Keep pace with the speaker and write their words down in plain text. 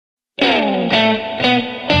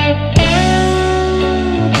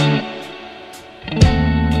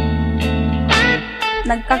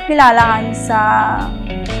Nagkakilala kami sa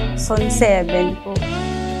Zone 7 po.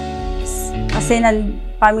 Kasi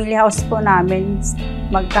family house po namin,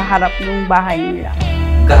 magkaharap yung bahay nila.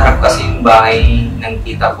 Kaharap kasi yung bahay ng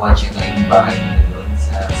tita ko at saka yung bahay nila doon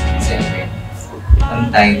sa Zone 7.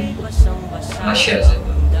 One time, ma-share sa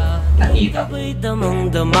doon, nakita ko.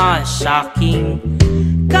 Damang-dama sa'king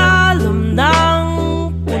kalam ng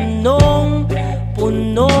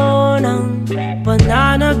punong-puno ng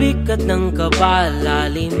pananabik at ng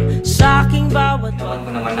kabalalim sa aking bawat... Naman ko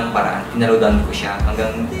naman ng paraan, pinaludan ko siya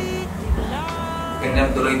hanggang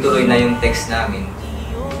tuloy-tuloy na yung text namin.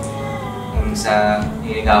 Yung sa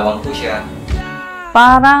nilingawang ko siya.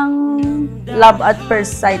 Parang love at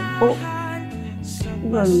first sight po.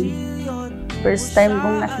 Yun. First time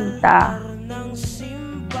kong nakita.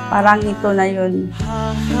 Parang ito na yun.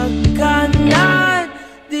 Hahagkanan,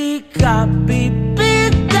 di ka bibitawan.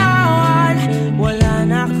 Wala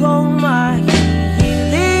na akong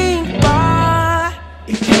mahihiling pa.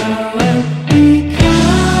 Ikaw at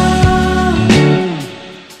ikaw.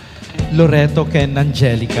 Loreto ken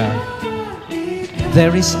Angelica.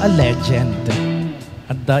 There is a legend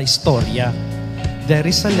at the istorya. There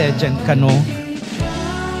is a legend kano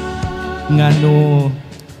ngano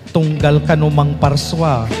tunggal kano mang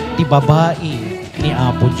parswa ti babae ni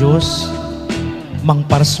Apo Diyos. Mang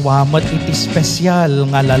parswamat iti spesyal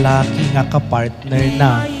nga lalaki nga kapartner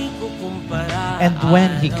na. And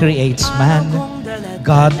when He creates man,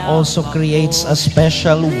 God also creates a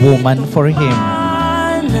special woman for him.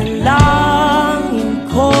 Nalangin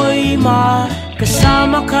ko'y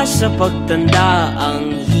makasama ka sa pagtanda.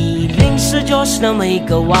 Ang hiling sa Diyos na may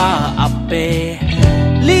gawa.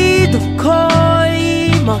 Apelido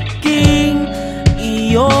ko'y maging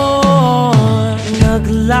iyo.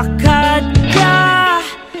 Naglakad ka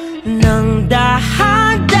ng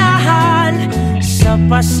dahan-dahan sa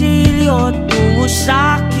pasilyo tungo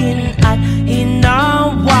sa'kin at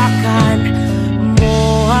hinawakan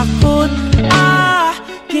mo ako't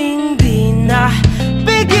aking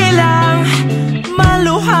binapigilang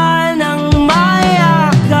maluhan ng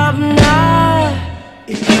mayakap na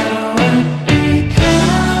ikaw at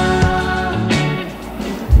ikaw.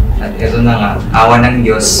 At ito na nga, awa ng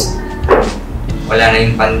Diyos, wala na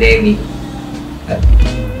yung pandemic. At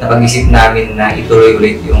napag-isip namin na ituloy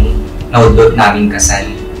ulit yung naudot naming kasal.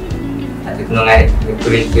 At ito na nga,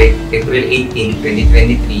 April 18,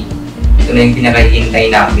 2023, ito na yung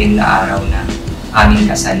pinakahihintay namin na araw na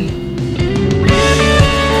aming kasal.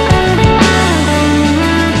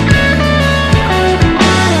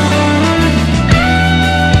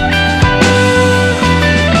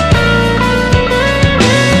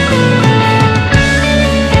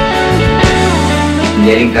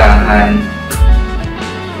 Angelica,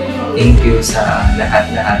 thank you sa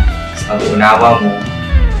lahat-lahat, sa pag-unawa mo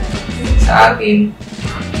sa akin,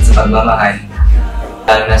 sa pagmamahal,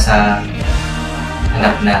 lalo na sa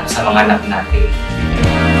mga anak natin.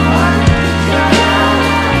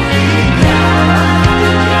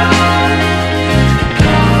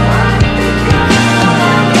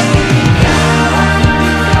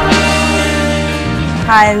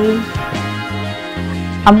 Han,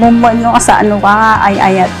 among mo no sa ano ka ay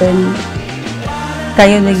ayaten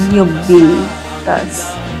kayo nagyubing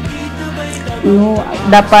tas no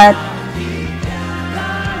dapat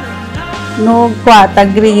no kwa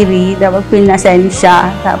tagriri dapat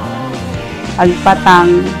pinasensya sa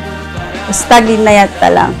agpatang basta ginayat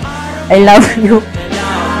ta lang. I love you.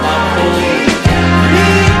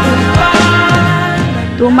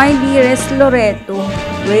 To my dearest Loreto,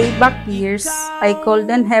 way back years I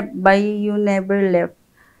couldn't have by you never left.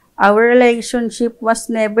 Our relationship was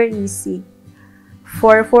never easy.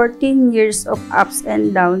 For 14 years of ups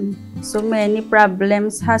and downs, so many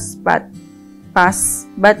problems has passed,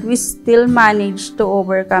 but we still managed to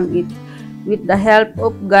overcome it with the help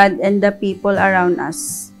of God and the people around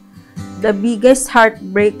us. The biggest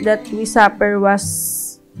heartbreak that we suffered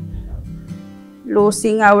was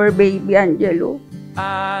losing our baby Angelo.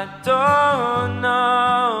 I don't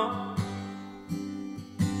know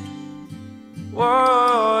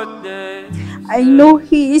what I know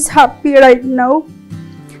he is happy right now,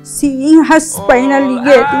 seeing us finally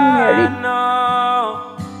getting married.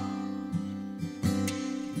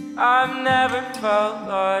 I've never felt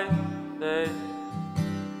like this,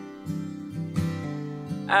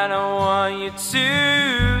 and I want you to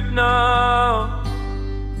know.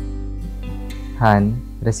 Han,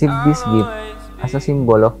 receive this gift as a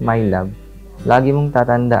symbol of my love. Lagi mong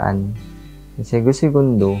tatandaan,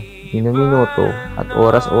 segundo, minuto at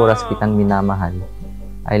oras-oras kitang minamahal.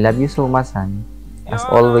 I love you so much, Han. As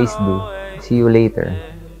always do. See you later.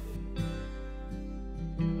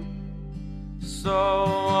 So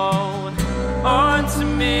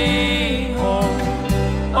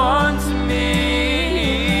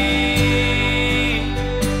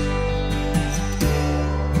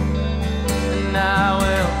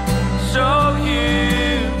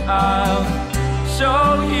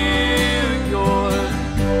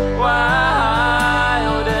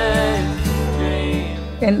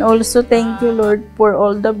And also thank you, Lord, for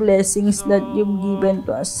all the blessings that you've given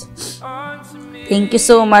to us. Thank you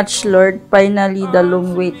so much, Lord. Finally, the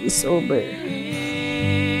long wait is over.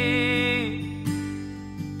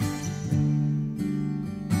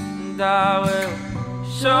 And I will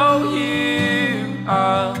show you,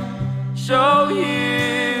 I'll show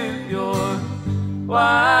you your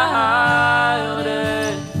wildest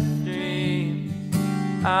dreams.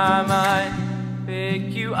 I might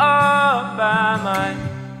pick you up, I might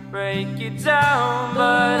break you down,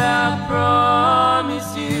 but I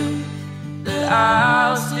promise you that I